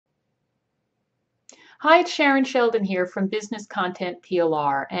Hi, it's Sharon Sheldon here from Business Content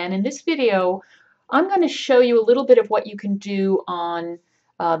PLR, and in this video I'm going to show you a little bit of what you can do on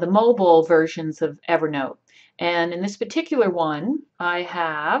the mobile versions of Evernote. And in this particular one I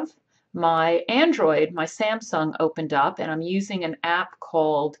have my Android, my Samsung opened up, and I'm using an app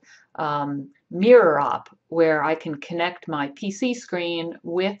called Mirror Up where I can connect my PC screen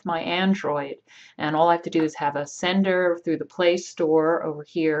with my Android, and all I have to do is have a sender through the Play Store over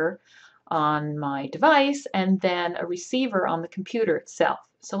here on my device and then a receiver on the computer itself.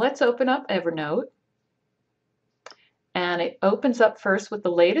 So let's open up Evernote, and it opens up first with the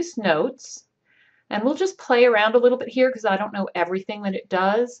latest notes, and we'll just play around a little bit here because I don't know everything that it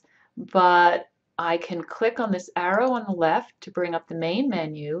does, but I can click on this arrow on the left to bring up the main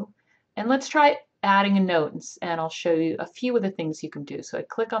menu, and let's try adding a note, and I'll show you a few of the things you can do. So I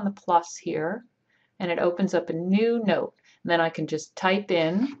click on the plus here and it opens up a new note, and then I can just type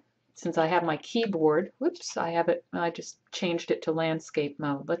in. Since I have my keyboard, whoops, I just changed it to landscape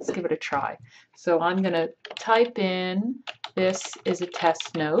mode. Let's give it a try. So I'm going to type in, "This is a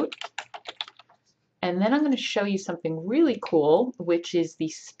test note," and then I'm going to show you something really cool, which is the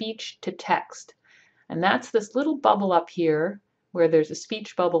speech to text. And that's this little bubble up here where there's a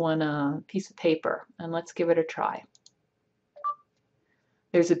speech bubble on a piece of paper. And let's give it a try.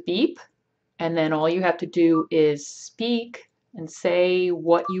 There's a beep, and then all you have to do is speak and say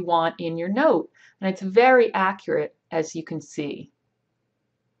what you want in your note. And it's very accurate, as you can see.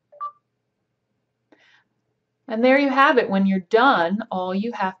 And there you have it. When you're done, all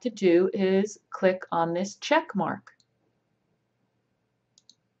you have to do is click on this check mark.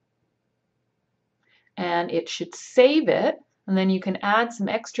 And it should save it, and then you can add some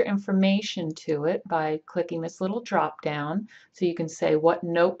extra information to it by clicking this little drop down. So you can say what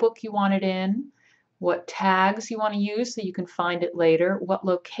notebook you want it in, what tags you want to use so you can find it later, what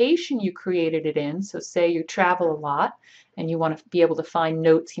location you created it in. So say you travel a lot and you want to be able to find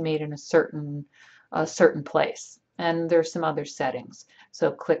notes you made in a certain place. And there's some other settings.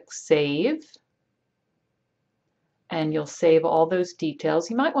 So click Save, and you'll save all those details.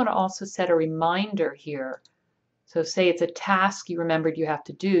 You might want to also set a reminder here. So say it's a task you remembered you have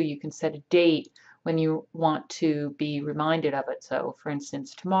to do, you can set a date when you want to be reminded of it. So for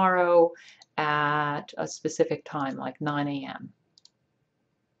instance, tomorrow at a specific time, like 9 a.m.,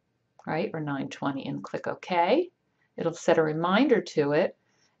 right, or 9:20, and click OK. It'll set a reminder to it,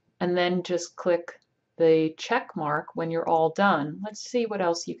 and then just click the check mark when you're all done. Let's see what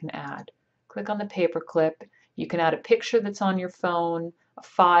else you can add. Click on the paperclip. You can add a picture that's on your phone, a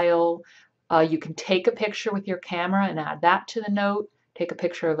file. You can take a picture with your camera and add that to the note. Take a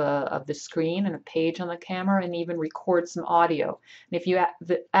picture of the screen and a page on the camera, and even record some audio. And if you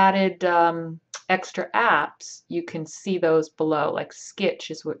added extra apps, you can see those below. Like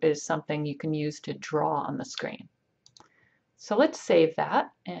Sketch is something you can use to draw on the screen. So let's save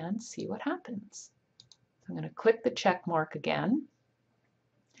that and see what happens. So I'm going to click the check mark again,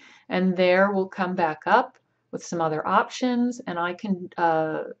 and there we'll come back up with some other options, and I can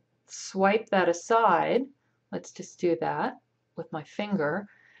swipe that aside. Let's just do that with my finger,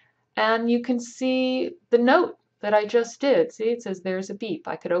 and you can see the note that I just did. See, it says there's a beep.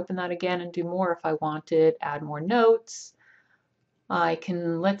 I could open that again and do more if I wanted, add more notes.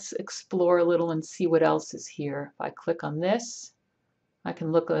 Let's explore a little and see what else is here. If I click on this, I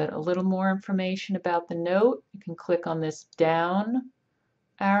can look at a little more information about the note. You can click on this down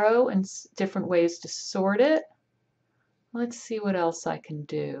arrow and different ways to sort it. Let's see what else I can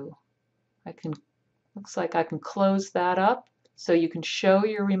do. Looks like I can close that up so you can show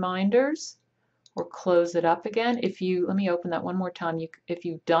your reminders, or close it up again. Let me open that one more time. If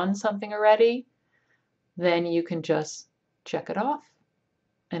you've done something already, then you can just check it off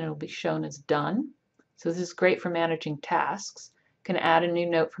and it'll be shown as done. So this is great for managing tasks. You can add a new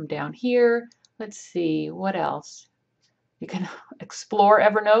note from down here. Let's see, what else? You can explore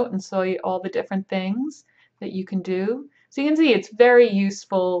Evernote and show you all the different things that you can do. So you can see it's very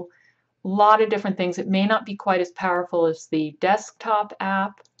useful. A lot of different things. It may not be quite as powerful as the desktop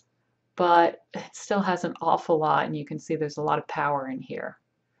app, but it still has an awful lot, and you can see there's a lot of power in here.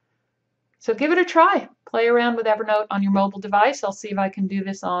 So give it a try. Play around with Evernote on your mobile device. I'll see if I can do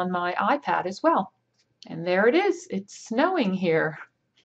this on my iPad as well. And there it is. It's snowing here.